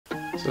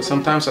So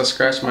sometimes I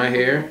scratch my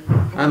hair.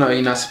 I know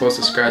you're not supposed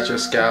to scratch your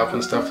scalp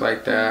and stuff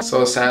like that.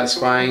 So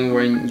satisfying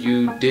when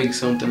you dig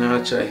something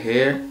out your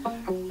hair.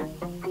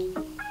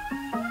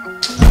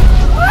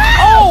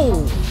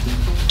 Oh!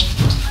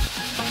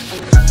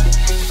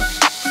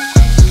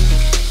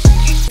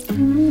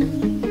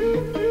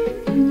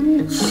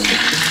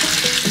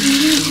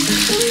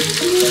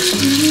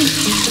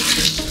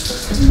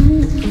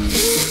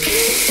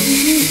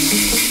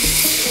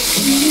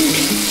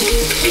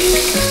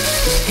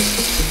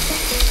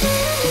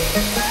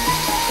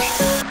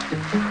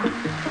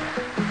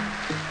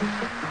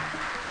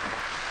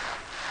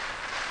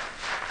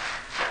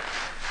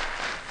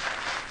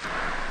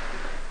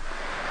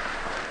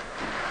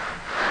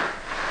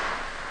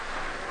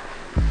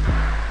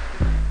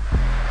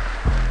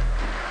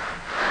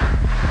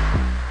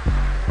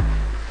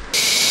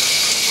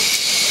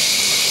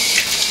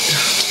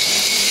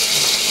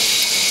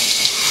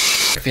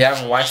 If you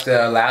haven't watched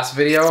the last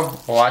video,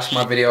 watch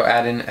my video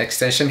adding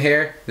extension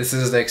hair. This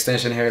is the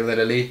extension hair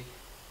literally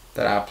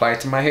that I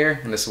applied to my hair,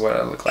 and this is what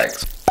it looked like.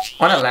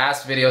 On the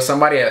last video,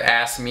 somebody had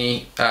asked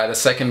me the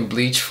second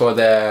bleach for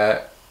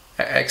the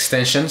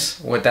extensions,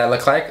 what that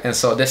look like, and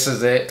so this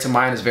is it.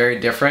 Mine is very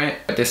different,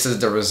 but this is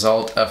the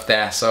result of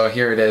that. So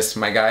here it is,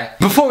 my guy.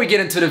 Before we get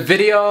into the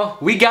video,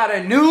 we got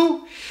a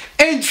new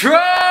intro!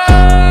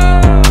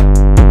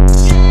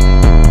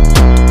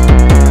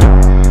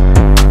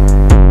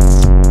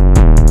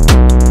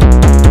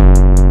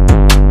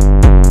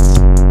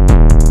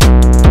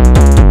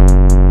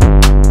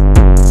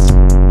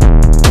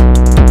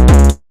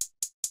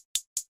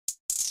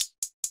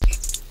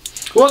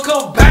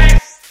 Welcome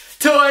back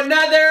to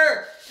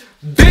another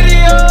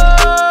video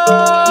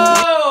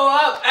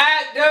of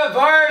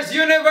Actdaverse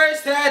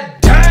universe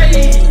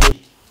today.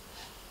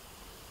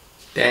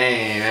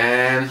 Dang,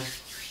 man,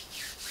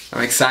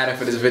 I'm excited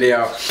for this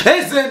video.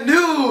 It's a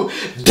new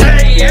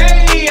day.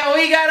 Hey,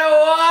 we got a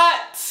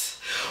what?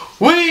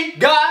 We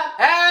got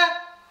a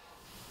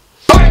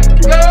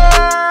burger.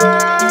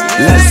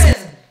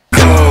 Let's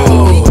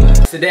go.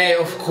 Today,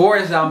 of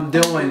course, I'm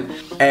doing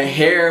a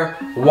hair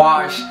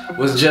wash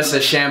with just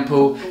a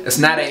shampoo. It's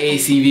not an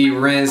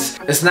ACV rinse.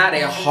 It's not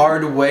a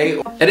hard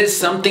way. It is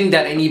something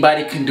that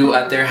anybody can do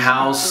at their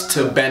house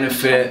to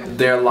benefit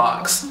their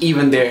locks,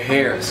 even their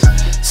hairs.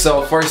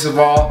 So first of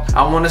all,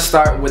 I want to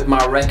start with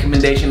my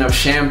recommendation of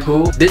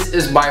shampoo. This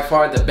is by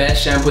far the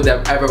best shampoo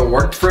that ever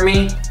worked for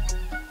me.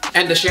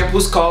 And the shampoo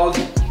is called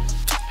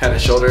Head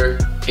and Shoulder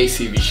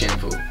ACV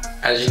shampoo.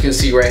 As you can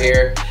see right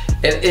here,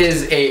 it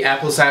is a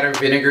apple cider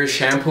vinegar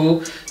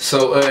shampoo.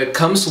 So it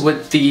comes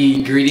with the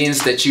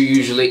ingredients that you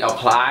usually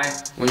apply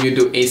when you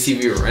do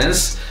ACV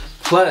rinse.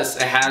 Plus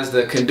it has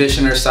the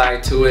conditioner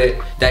side to it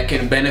that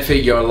can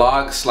benefit your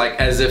locks, like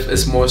as if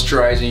it's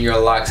moisturizing your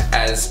locks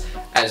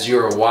as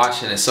you're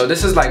washing it. So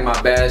this is like my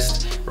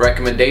best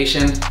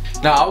recommendation.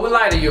 Now I would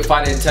lie to you if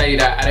I didn't tell you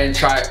that I didn't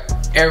try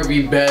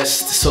every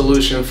best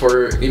solution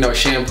for, you know,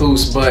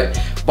 shampoos, but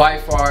by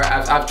far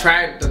I've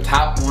tried the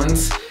top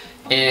ones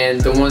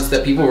and the ones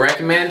that people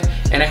recommend,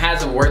 and it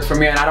hasn't worked for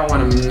me, and I don't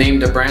want to name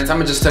the brands. I'm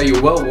gonna just tell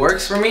you what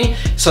works for me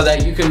so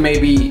that you can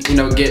maybe, you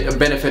know, get a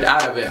benefit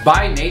out of it.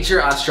 By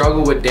nature, I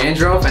struggle with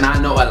dandruff, and I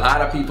know a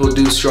lot of people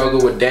do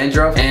struggle with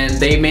dandruff, and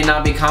they may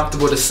not be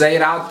comfortable to say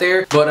it out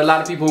there, but a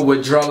lot of people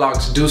with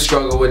dreadlocks do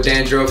struggle with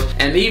dandruff,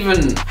 and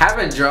even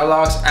having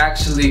dreadlocks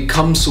actually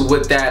comes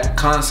with that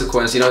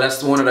consequence. You know,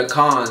 that's one of the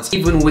cons.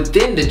 Even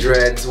within the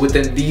dreads,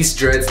 within these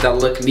dreads that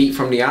look neat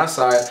from the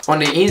outside, on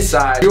the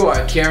inside, you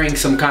are carrying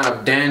some kind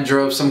of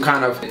dandruff, some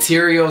kind of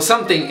material,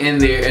 something in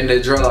there in the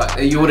dreadlock,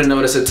 and you wouldn't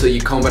notice it till you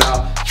comb it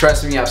out.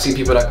 Trust me, I've seen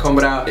people that comb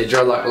it out, the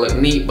dreadlock look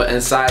neat, but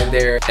inside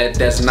there it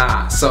does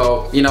not.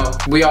 So, you know,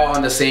 we all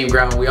on the same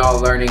ground, we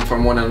all learning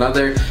from one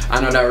another.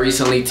 I know that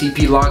recently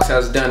TP Locks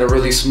has done a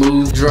really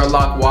smooth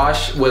dreadlock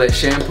wash with a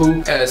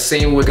shampoo.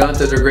 Same with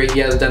Gunther the Great,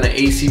 he has done an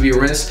ACV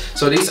rinse.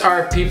 So these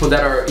are people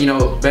that are, you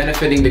know,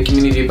 benefiting the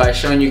community by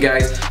showing you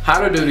guys how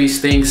to do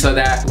these things so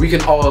that we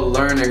can all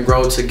learn and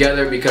grow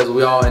together, because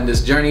we all in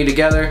this journey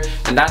together.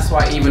 And that's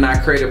why even I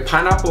created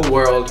Pineapple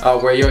World,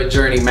 where your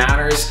journey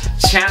matters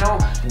channel,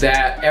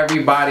 that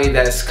everybody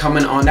that's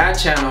coming on that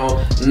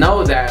channel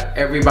know that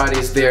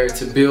everybody's there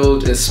to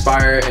build,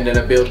 inspire, and then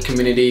to build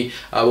community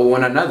with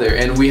one another.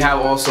 And we have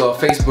also a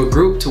Facebook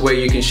group to where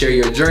you can share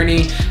your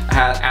journey,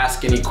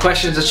 ask any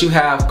questions that you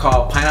have,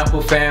 called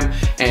Pineapple Fam,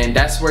 and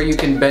that's where you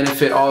can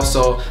benefit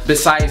also,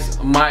 besides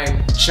my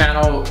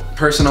channel,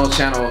 personal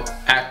channel,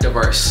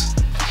 Actdaverse.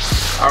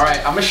 Alright,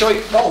 I'm gonna show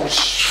you. Oh,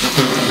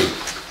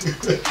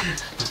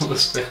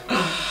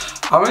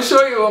 I'm gonna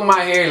show you what my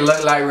hair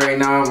look like right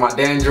now, my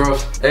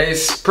dandruff.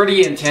 It's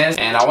pretty intense,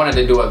 and I wanted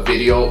to do a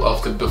video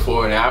of the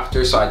before and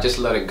after, so I just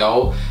let it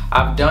go.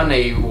 I've done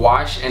a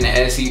wash and an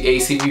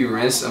ACV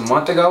rinse a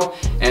month ago,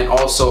 and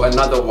also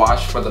another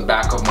wash for the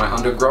back of my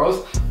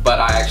undergrowth, but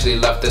I actually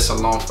left this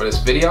alone for this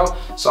video.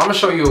 So I'm gonna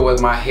show you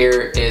what my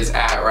hair is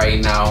at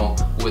right now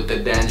with the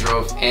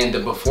dandruff and the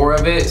before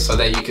of it, so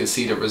that you can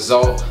see the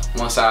result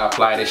once I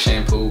apply the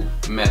shampoo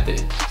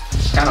method.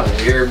 Kind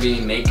of weird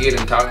being naked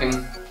and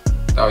talking.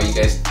 Oh, you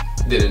guys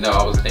didn't know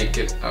I was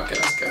naked. Okay,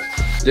 that's good.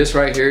 This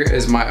right here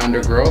is my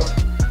undergrowth,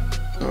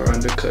 or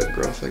undercut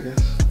growth, I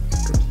guess.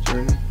 Growth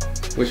journey,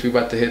 which we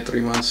about to hit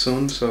 3 months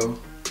soon, so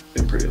it's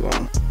been pretty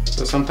long.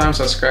 So sometimes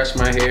I scratch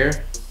my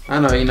hair. I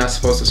know you're not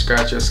supposed to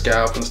scratch your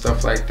scalp and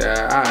stuff like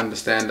that. I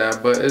understand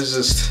that, but it's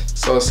just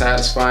so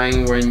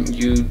satisfying when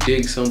you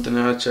dig something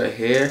out your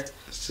hair.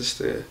 It's just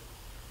a,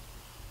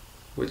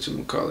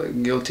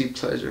 whatchamacallit, guilty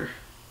pleasure.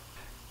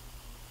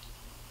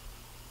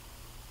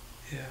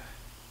 Yeah.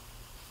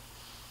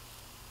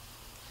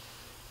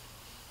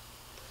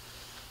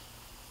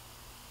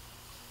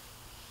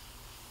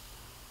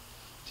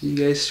 Do you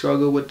guys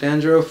struggle with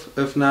dandruff?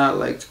 If not,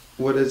 like,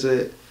 what is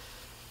it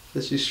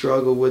that you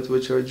struggle with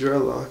your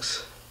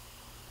dreadlocks?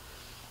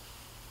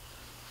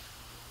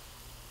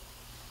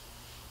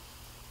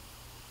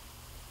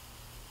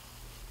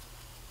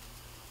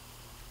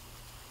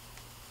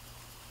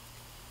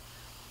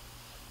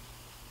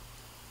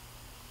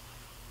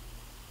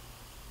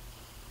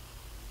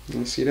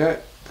 You see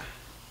that?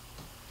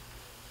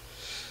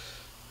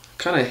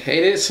 Kind of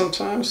hate it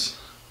sometimes.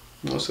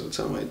 Most of the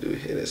time I do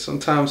hate it.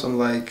 Sometimes I'm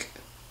like,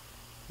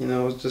 you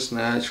know, it's just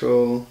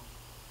natural.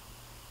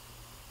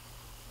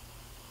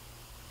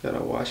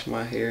 Gotta wash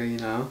my hair, you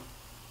know.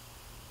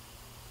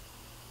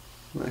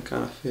 That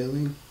kind of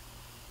feeling.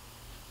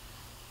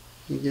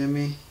 You get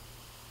me?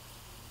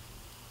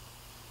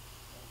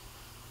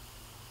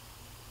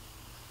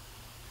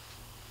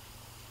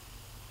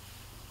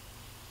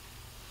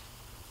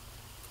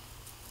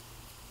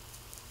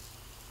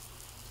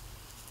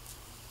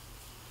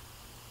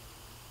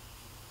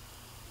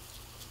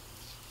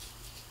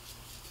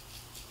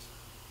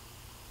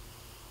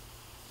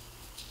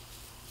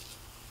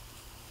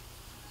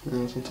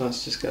 And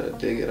sometimes you just gotta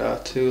dig it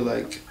out too,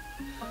 like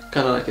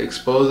kind of like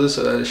expose it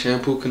so that the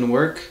shampoo can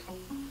work.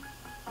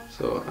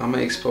 So I'm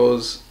gonna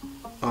expose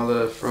all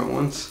the front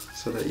ones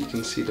so that you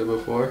can see the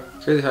before.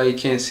 Crazy how you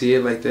can't see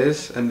it like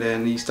this, and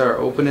then you start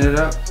opening it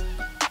up,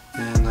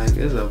 and like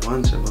there's a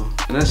bunch of them.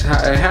 And that's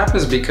how it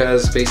happens,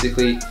 because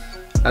basically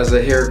as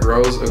the hair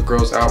grows, it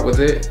grows out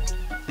with it,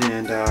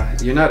 and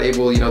you're not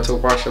able, you know, to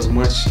wash as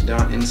much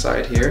down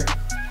inside here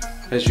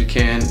as you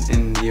can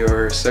in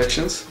your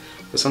sections.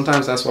 But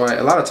sometimes that's why,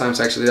 a lot of times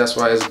actually, that's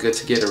why it's good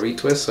to get a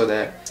retwist, so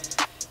that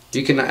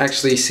you can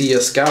actually see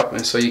your scalp,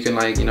 and so you can,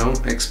 like, you know,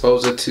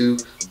 expose it to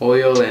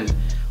oil and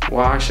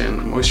wash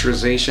and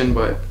moisturization.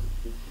 But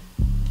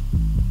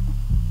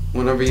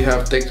whenever you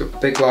have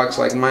thick locks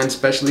like mine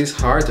especially, it's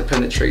hard to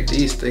penetrate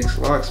these thick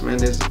locks, man.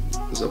 There's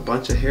a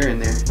bunch of hair in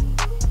there,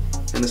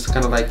 and it's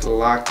kind of like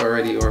locked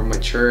already or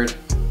matured,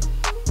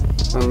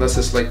 unless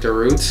it's like the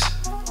roots.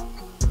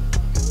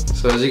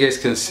 So as you guys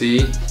can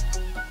see,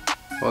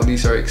 all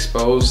these are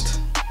exposed.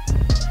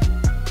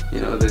 You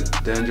know, the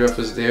dandruff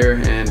is there,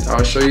 and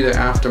I'll show you the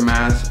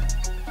aftermath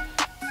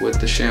with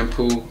the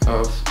shampoo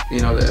of, you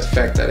know, the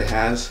effect that it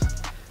has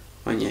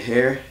on your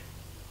hair.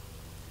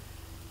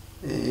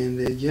 And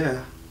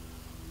yeah,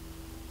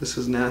 this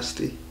is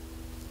nasty.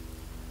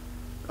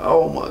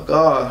 Oh my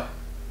god.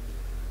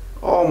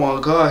 Oh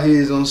my god,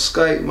 he's on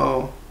Skype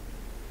mode.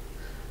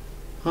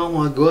 Oh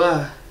my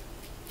god.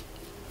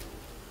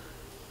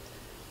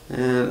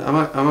 And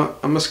I'm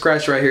gonna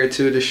scratch right here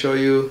too to show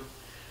you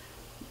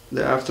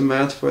the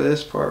aftermath for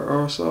this part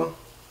also.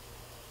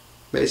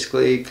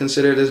 Basically,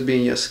 consider this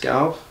being your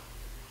scalp.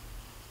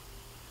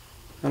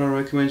 I don't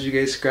recommend you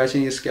guys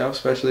scratching your scalp,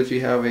 especially if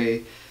you have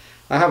I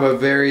have a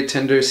very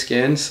tender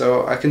skin,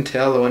 so I can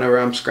tell whenever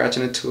I'm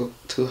scratching it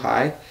too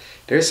high.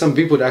 There's some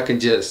people that can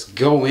just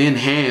go in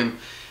ham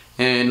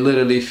and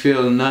literally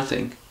feel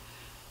nothing.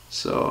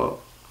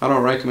 So I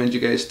don't recommend you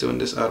guys doing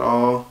this at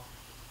all.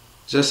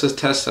 Just to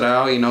test it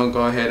out, you know,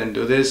 go ahead and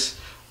do this.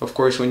 Of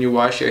course, when you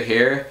wash your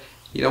hair,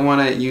 you don't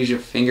want to use your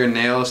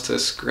fingernails to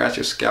scratch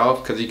your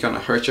scalp, because you're gonna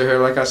hurt your hair,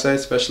 like I said,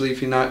 especially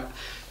if you're not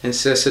as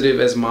sensitive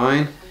as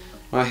mine.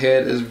 My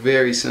head is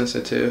very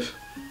sensitive,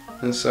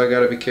 and so I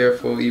gotta be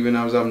careful. Even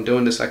as I'm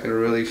doing this, I can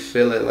really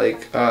feel it,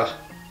 like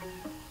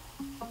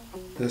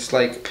it's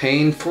like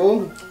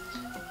painful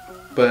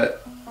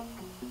but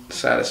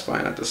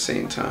satisfying at the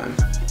same time.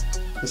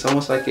 It's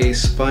almost like a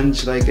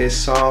sponge, like a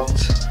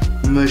soft,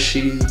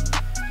 mushy,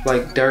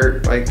 like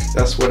dirt. Like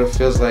that's what it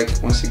feels like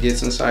once it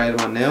gets inside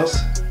my nails.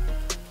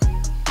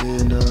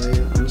 And yeah,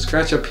 I'm gonna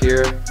scratch up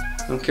here.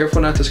 I'm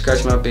careful not to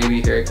scratch my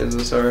baby hair, because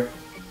those are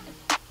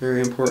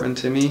very important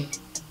to me.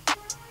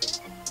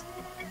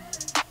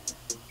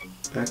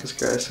 I can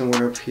scratch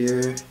somewhere up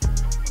here.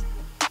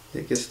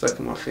 It gets stuck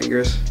in my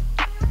fingers.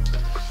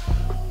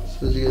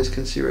 So as you guys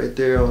can see right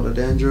there, all the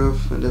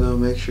dandruff, and then I'll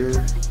make sure you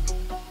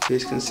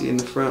guys can see in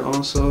the front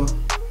also.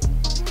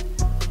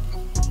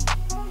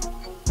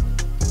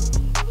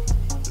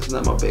 This is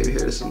not my baby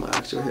hair, this is my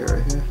actual hair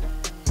right here.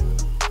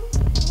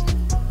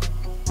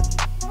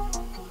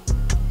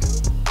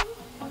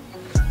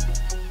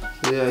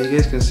 So yeah, you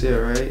guys can see it,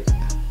 right?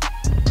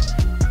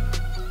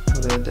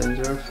 All that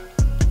dandruff.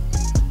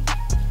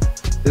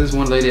 This is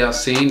one lady I've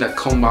seen that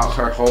comb out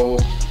her whole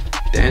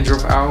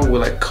dandruff out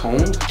with like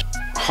comb.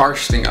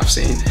 Harsh thing I've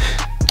seen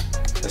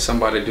that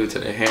somebody do to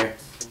their hair.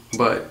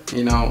 but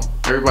you know,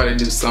 everybody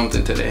do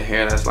something to their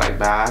hair that's like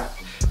bad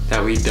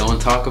that we don't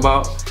talk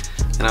about,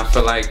 and I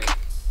feel like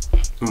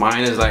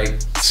mine is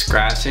like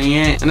scratching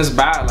it, and it's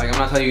bad. Like, I'm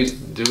not telling you to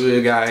do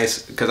it,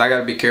 guys, because I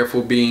gotta be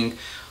careful being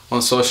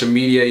on social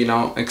media, you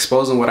know,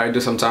 exposing what I do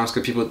sometimes,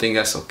 because people think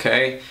that's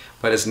okay,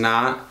 but it's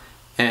not,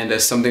 and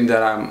it's something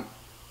that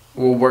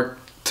will work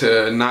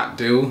to not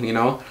do, you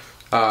know,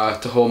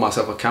 to hold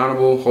myself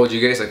accountable, hold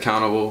you guys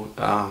accountable,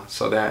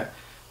 so that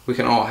we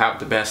can all have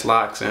the best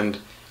locks, and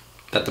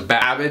that the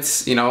bad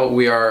habits, you know,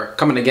 we are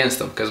coming against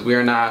them, because we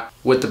are not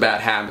with the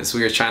bad habits.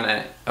 We are trying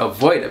to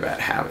avoid the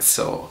bad habits.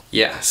 So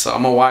yeah, so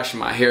I'm gonna wash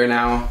my hair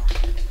now.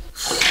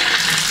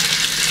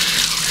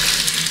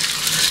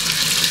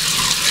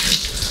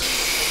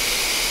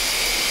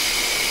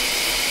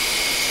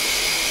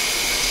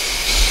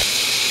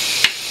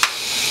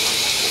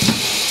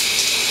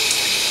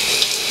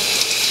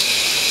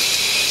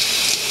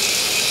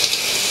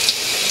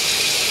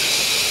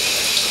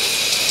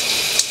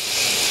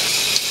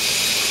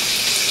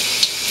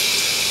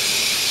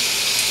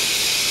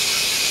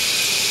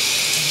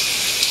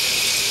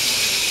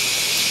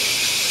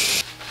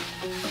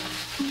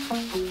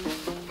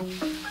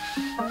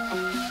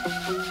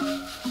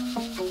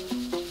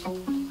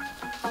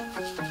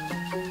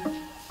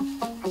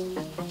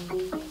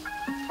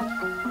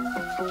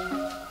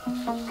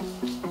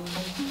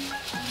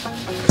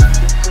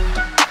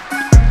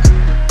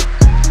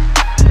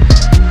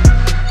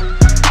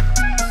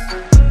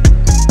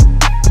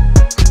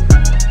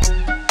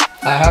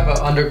 I have an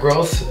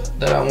undergrowth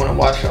that I want to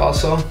wash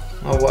also.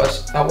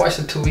 I washed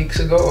it 2 weeks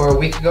ago or a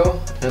week ago,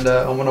 and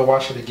I want to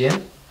wash it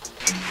again.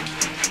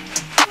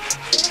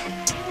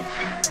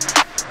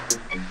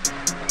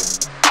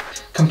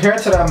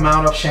 Compared to the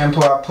amount of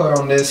shampoo I put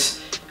on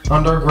this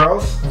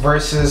undergrowth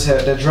versus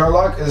the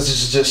Dreadlock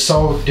is just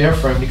so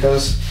different,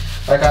 because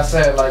like I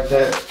said, like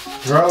the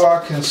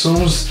Dreadlock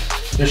consumes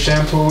the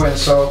shampoo, and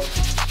so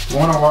you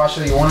want to wash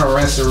it, you want to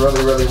rinse it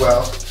really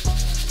well.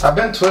 I've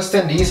been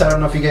twisting these. I don't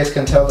know if you guys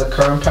can tell the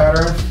current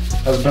pattern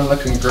has been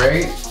looking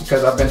great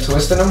because I've been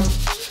twisting them.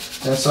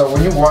 And so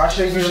when you wash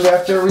it, usually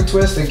after a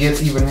retwist, it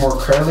gets even more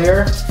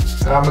curlier.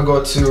 I'm gonna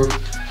go to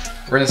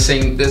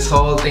rinsing this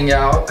whole thing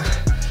out.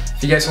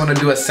 If you guys want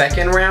to do a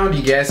second round,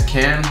 you guys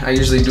can. I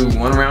usually do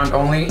one round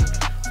only,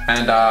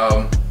 and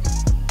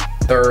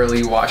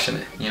thoroughly washing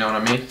it. You know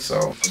what I mean?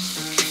 So.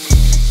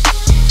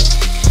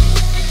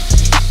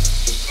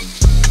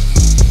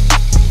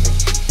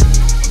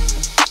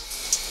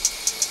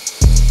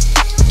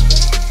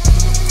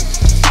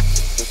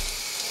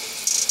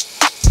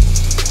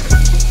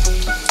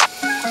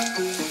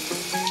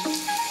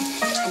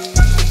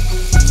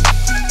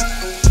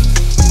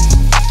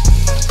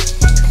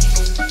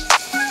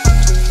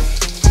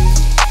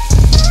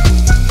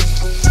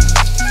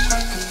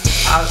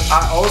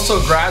 I also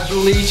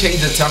gradually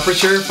change the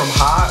temperature from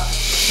hot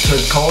to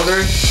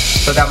colder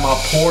so that my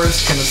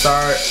pores can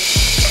start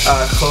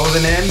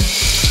closing in.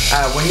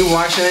 When you're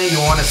washing it,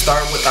 you want to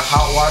start with the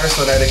hot water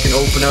so that it can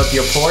open up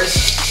your pores.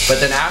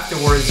 But then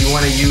afterwards, you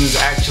want to use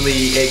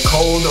actually a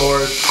cold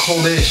or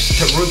coldish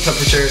room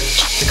temperature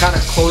to kind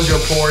of close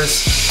your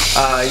pores.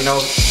 You know,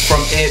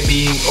 from it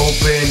being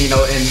open, you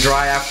know, and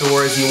dry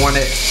afterwards, you want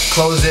to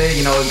close it.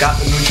 You know, it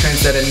got the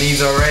nutrients that it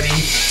needs already.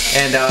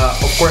 And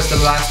of course, the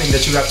last thing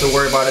that you have to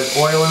worry about is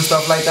oil and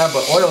stuff like that.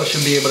 But oil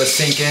should be able to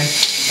sink in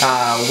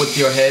with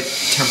your head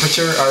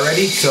temperature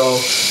already. So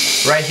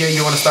right here,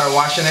 you want to start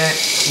washing it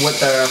with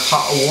the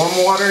hot, warm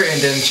water, and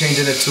then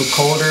changing it to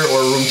colder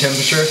or room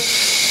temperature.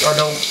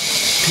 Although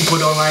people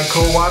don't like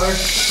cold water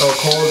or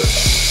cold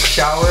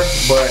shower,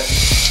 but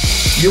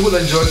you will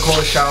enjoy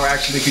cold shower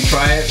actually if you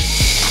try it.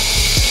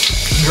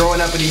 Growing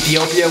up in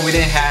Ethiopia, we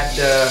didn't have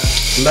the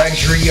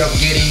luxury of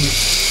getting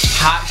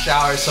hot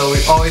shower, so we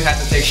always had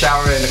to take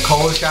shower in a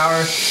cold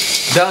shower.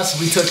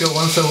 Thus, we took it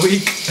once a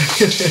week.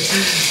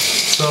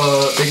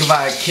 So think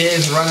about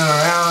kids running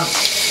around,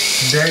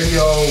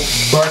 dirty old,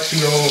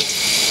 busty old.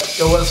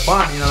 It was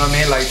fun, you know what I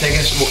mean? Like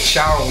taking a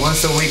shower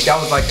once a week, that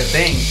was like a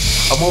thing.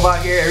 I move out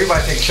here,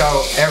 everybody takes a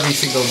shower every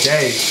single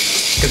day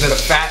because of the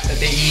fat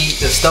that they eat,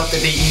 the stuff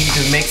that they eat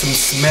just makes them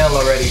smell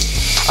already.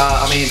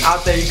 I mean,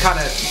 out there you kind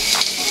of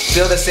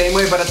feel the same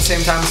way, but at the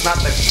same time, it's not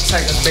the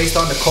type that's based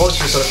on the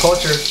culture. So the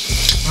culture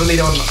really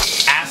don't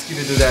ask you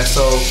to do that.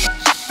 So.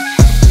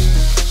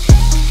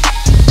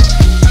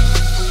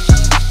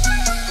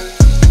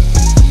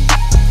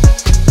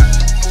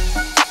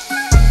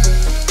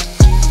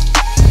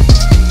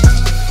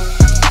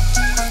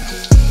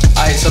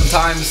 I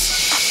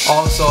sometimes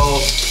also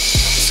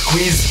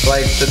squeeze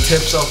like the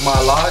tips of my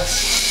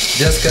locks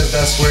just because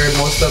that's where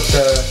most of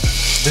the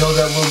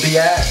buildup will be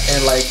at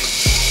and like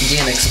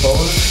getting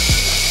exposed.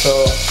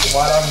 So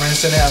while I'm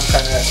rinsing it, I'm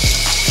kind of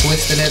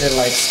twisting it and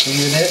like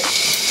squeezing it.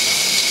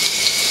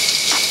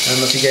 I don't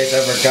know if you guys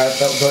ever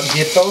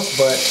get those,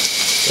 but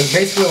it's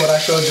basically what I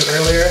showed you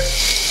earlier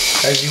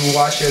as you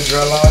wash your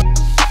Dreadlock.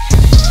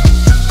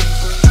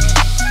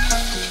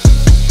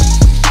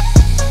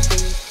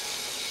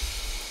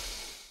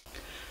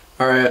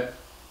 Alright,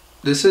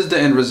 this is the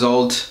end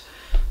result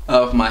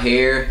of my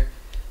hair.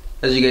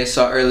 As you guys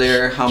saw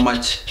earlier, how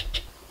much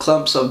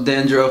clumps of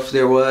dandruff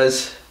there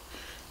was.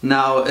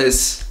 Now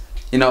it's,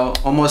 you know,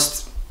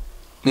 almost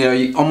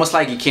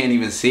like you can't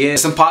even see it.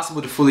 It's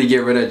impossible to fully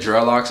get rid of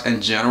dreadlocks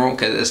in general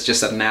because it's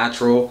just a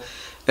natural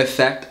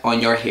effect on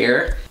your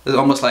hair. It's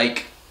almost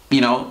like, you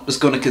know, it's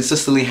going to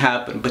consistently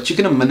happen, but you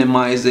can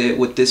minimize it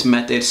with this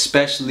method,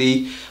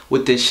 especially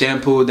with this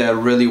shampoo that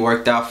really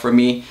worked out for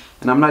me.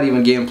 And I'm not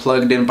even getting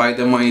plugged in by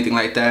them or anything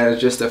like that.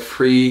 It's just a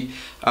free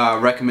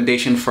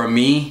recommendation for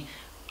me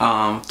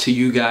to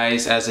you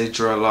guys as a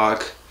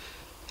dreadlock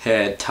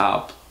head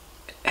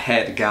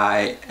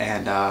guy,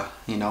 and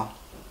you know,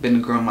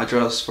 been growing my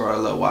dreads for a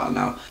little while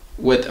now.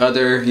 With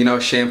other, you know,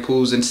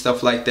 shampoos and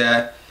stuff like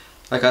that,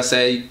 like I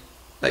say,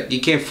 like you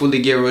can't fully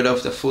get rid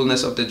of the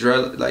fullness of the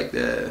dread, like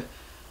the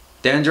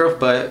dandruff,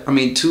 but I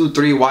mean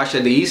 2-3 wash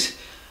of these,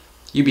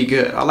 you be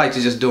good. I like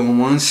to just do them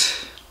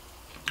once,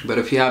 but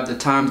if you have the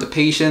time, the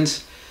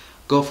patience,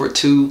 go for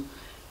 2.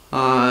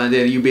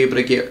 Then you'll be able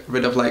to get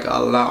rid of like a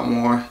lot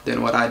more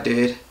than what I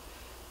did.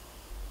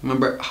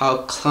 Remember how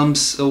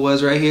clumps it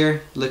was right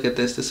here? Look at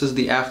this. This is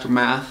the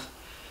aftermath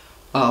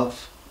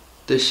of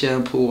the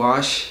shampoo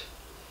wash,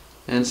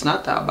 and it's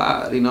not that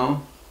bad, you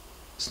know.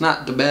 It's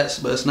not the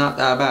best, but it's not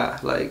that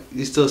bad. Like,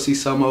 you still see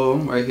some of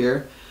them right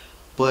here,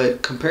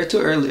 but compared to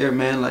earlier,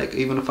 man, like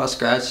even if I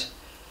scratch,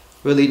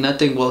 really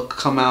nothing will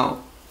come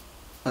out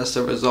as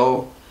the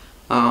result.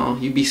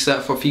 You be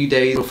set for a few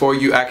days before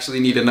you actually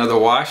need another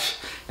wash.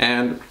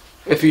 And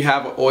if you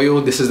have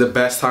oil, this is the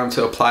best time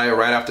to apply it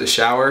right after the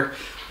shower.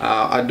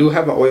 I do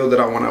have an oil that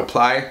I want to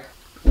apply.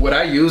 What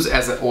I use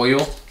as an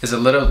oil is a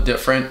little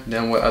different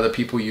than what other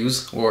people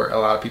use, or a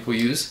lot of people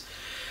use.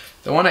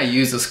 The one I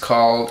use is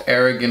called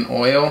Argan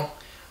Oil,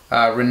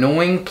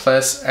 Renewing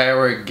plus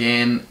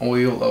Argan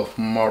Oil of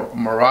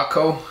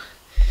Morocco.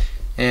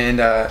 And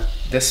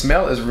the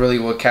smell is really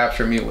what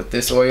captured me with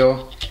this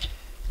oil.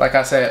 Like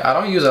I said, I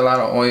don't use a lot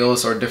of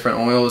oils or different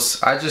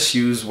oils. I just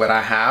use what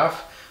I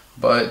have,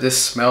 but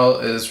this smell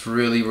is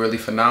really, really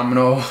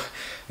phenomenal.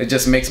 It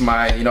just makes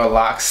my, you know,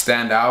 locks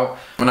stand out.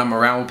 When I'm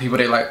around with people,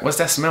 they're like, what's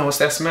that smell? What's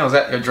that smell? Is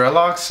that your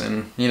dreadlocks?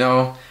 And, you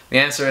know, the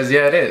answer is,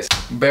 yeah, it is.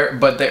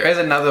 But there is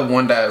another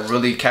one that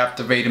really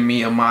captivated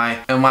me in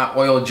my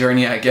oil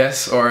journey, I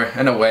guess, or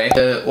in a way.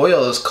 The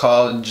oil is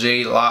called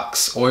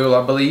Dreadlocks oil,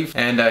 I believe.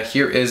 And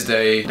here is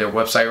their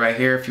website right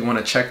here if you want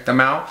to check them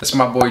out. It's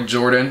my boy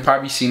Jordan.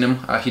 Probably seen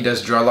him. He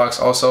does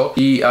dreadlocks also.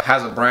 He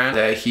has a brand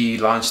that he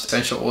launched,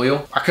 essential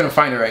oil. I couldn't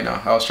find it right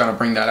now. I was trying to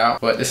bring that out,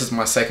 but this is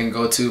my second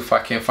go-to. If I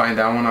can't find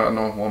that one, I don't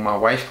know where my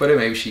wife put it.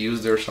 Maybe she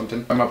used it or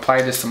something. I'm gonna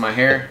apply this to my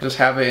hair. Just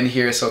have it in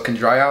here so it can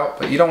dry out.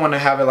 But you don't want to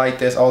have it like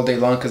this all day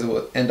long because it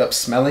will end up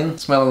smelling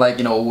like,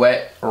 you know,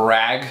 wet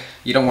rag.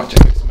 You don't want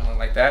your hair smelling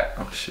like that.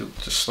 Oh shoot,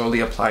 just slowly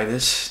apply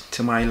this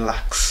to my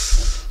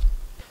locks.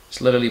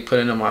 Just literally put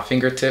it on my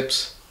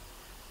fingertips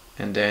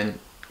and then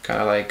kind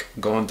of like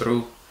going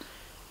through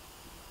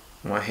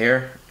my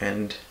hair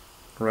and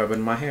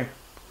rubbing my hair.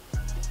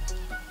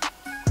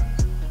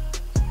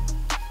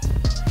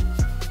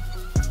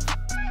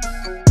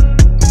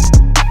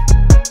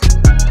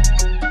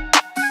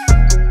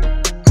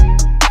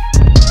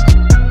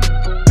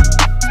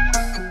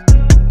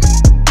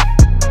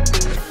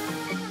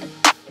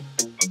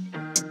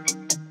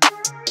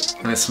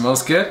 And it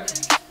smells good,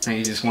 and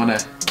you just want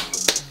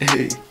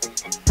to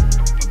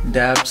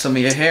dab some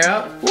of your hair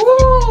out.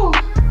 Woo!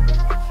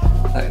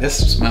 Like,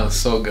 this smells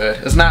so good.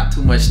 It's not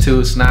too much too.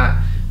 It's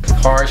not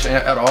harsh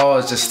at all.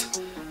 It's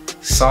just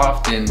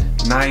soft and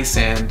nice,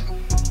 and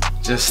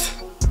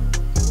just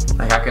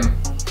like I can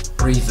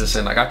breathe this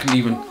in. Like I can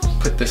even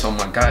put this on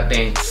my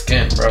goddamn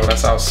skin, bro.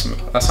 That's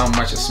how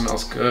much it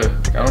smells good.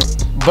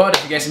 But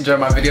if you guys enjoyed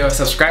my video,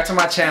 subscribe to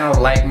my channel,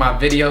 like my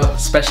video,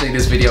 especially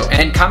this video,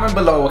 and comment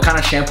below what kind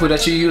of shampoo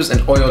that you use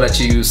and oil that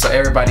you use, so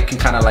everybody can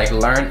kind of like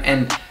learn,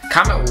 and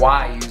comment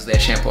why you use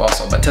that shampoo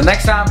also. But till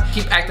next time,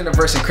 keep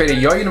Actdaverse and creating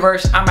your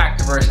universe. I'm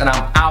Actdaverse, and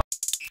I'm out.